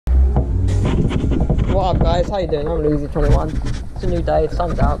What up guys, how you doing? I'm Lucy21. It's a new day,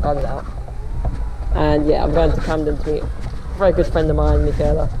 sun's out, guns out. And yeah, I'm going to Camden to meet a very good friend of mine,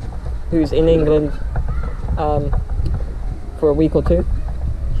 Michela, who's in England for a week or two.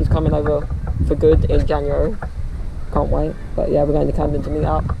 She's coming over for good in January. Can't wait. But yeah, we're going to Camden to meet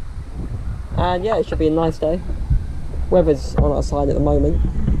up. And yeah, it should be a nice day. Weather's on our side at the moment.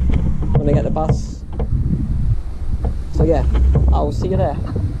 I'm gonna get the bus. So yeah, I'll see you there.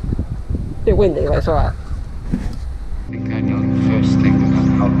 A bit windy, but it's alright. I think I know the first thing about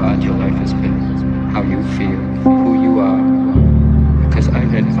how bad your life has been, how you feel, who you are, because I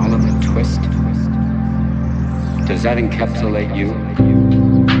read Oliver Twist. Does that encapsulate you?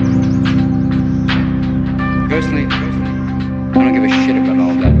 Personally, I don't give a shit about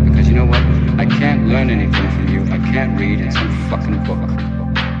all that, because you know what? I can't learn anything from you. I can't read in some fucking book.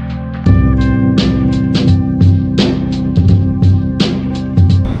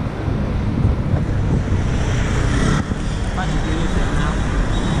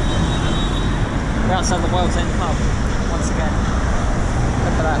 We're outside the World's End pub once again.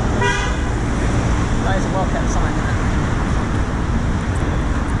 Look at that. That is a well kept sign, isn't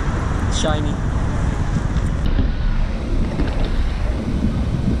it? Shiny.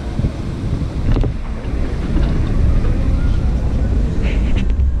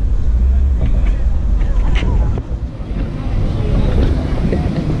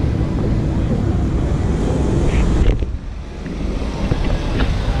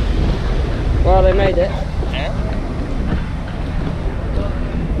 Well, they made it. Yeah?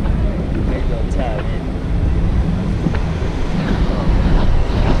 They go tag.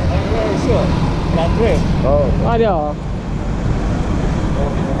 Oh, Adios.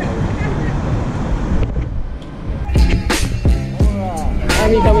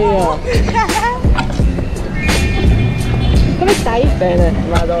 Amica mia. Come stai? Bene,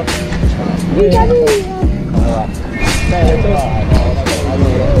 vado. Amica mia. Bene, tu?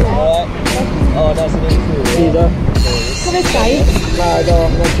 oh, that's an intruder. Guido. Come stai? Vado,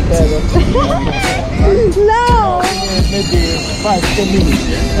 non ci credo. No! Maybe 5-10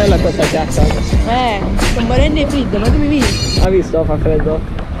 minutes. Bella questa giacca. Sto morendo di freddo, ma tu mi vedi? Hai visto? Fa freddo.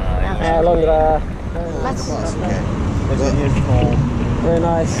 A Londra. There's an earphone. Very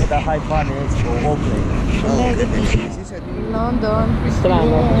nice. The high finance for Oakley. London.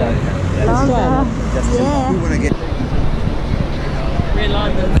 Strano. London. Yeah. We're in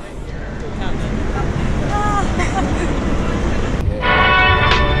London.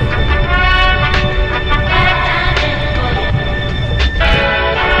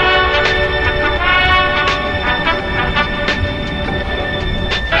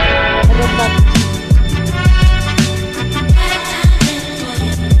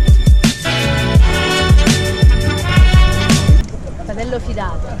 Fratello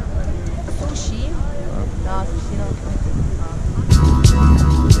fidato. Sushi? No, sushi no.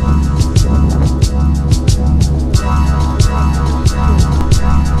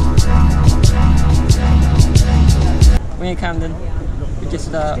 We're in Camden. We're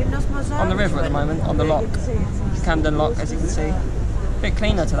just on the river at the moment, on the lock. Camden lock, as you can see. A bit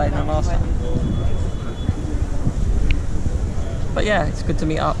cleaner today than last time. But yeah, it's good to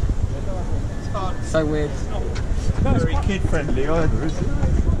meet up. So weird. Very kid friendly, either, is it?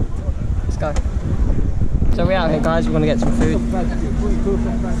 Let's go. So we're out here, guys. We're gonna get some food.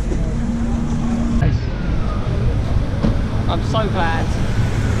 I'm so glad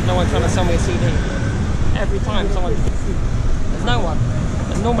no one's trying to sell me a CD. Every time someone, there's no one.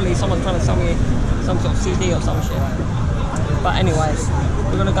 There's normally someone trying to sell me some sort of CD or some shit. But anyways,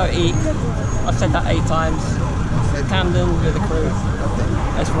 we're gonna go eat. I've said that 8 times. Camden with the crew.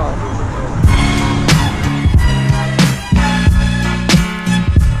 Let's roll.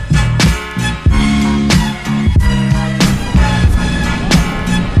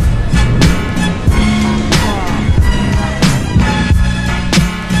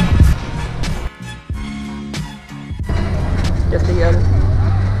 Just eaten.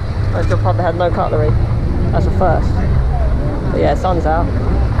 I still probably had no cutlery. That's a first. But yeah, sun's out.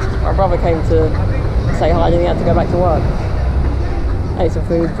 My brother came to say hi and he had to go back to work. Ate some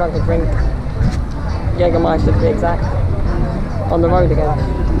food, drank a drink. Jägermeister to be exact. On the road again.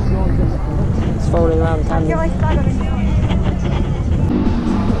 Strolling around Camden.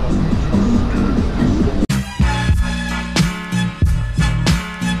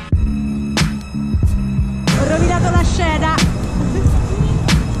 Ho rovinato la scena.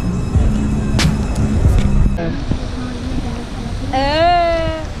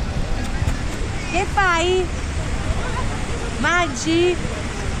 Che fai? Mangi?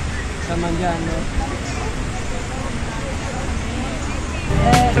 Sta mangiando?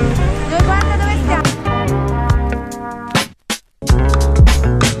 Guarda dove stiamo.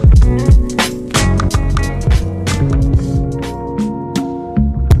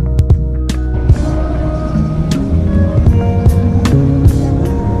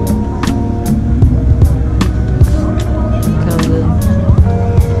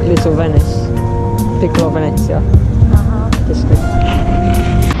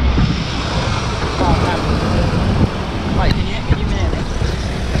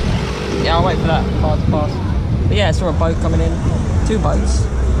 I'll wait for that car to pass. But yeah, I saw a boat coming in. 2 boats.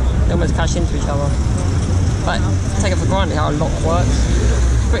 They almost crashed into each other. But take it for granted how a lock works.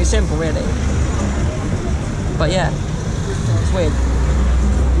 It's pretty simple, really. But yeah, it's weird.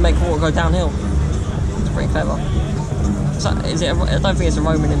 Make water go downhill. It's pretty clever. So, is it? I don't think it's a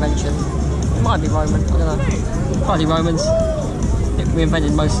Roman invention. It might be Roman. I don't know. Probably Romans. We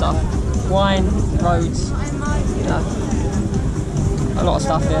invented most stuff. Wine, roads, you know, a lot of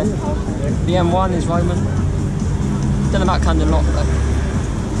stuff here. The M1 is Roman. Don't know about Camden Lock though.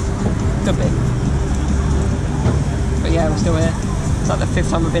 Could be. But yeah, we're still here. It's like the 5th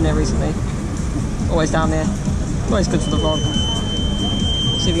time we've been here recently. Always down here. Always good for the vlog.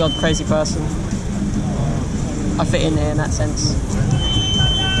 See the odd crazy person. I fit in here in that sense.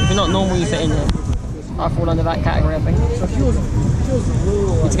 If you're not normal, you fit in here. I fall under that category, I think.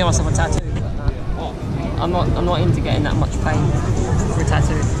 Need to get myself a tattoo. I'm not into getting that much pain for a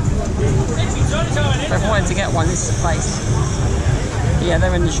tattoo. But if I wanted to get one, this is the place. But yeah,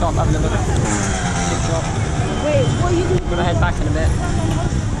 they're in the shop having a look. Big shop. Wait, what are you doing? I'm gonna head back in a bit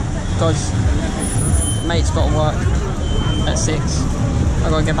because mate's got to work at 6. I've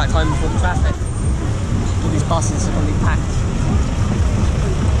got to get back home before the traffic. All these buses are going to be packed.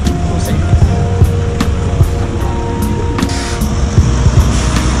 We'll see.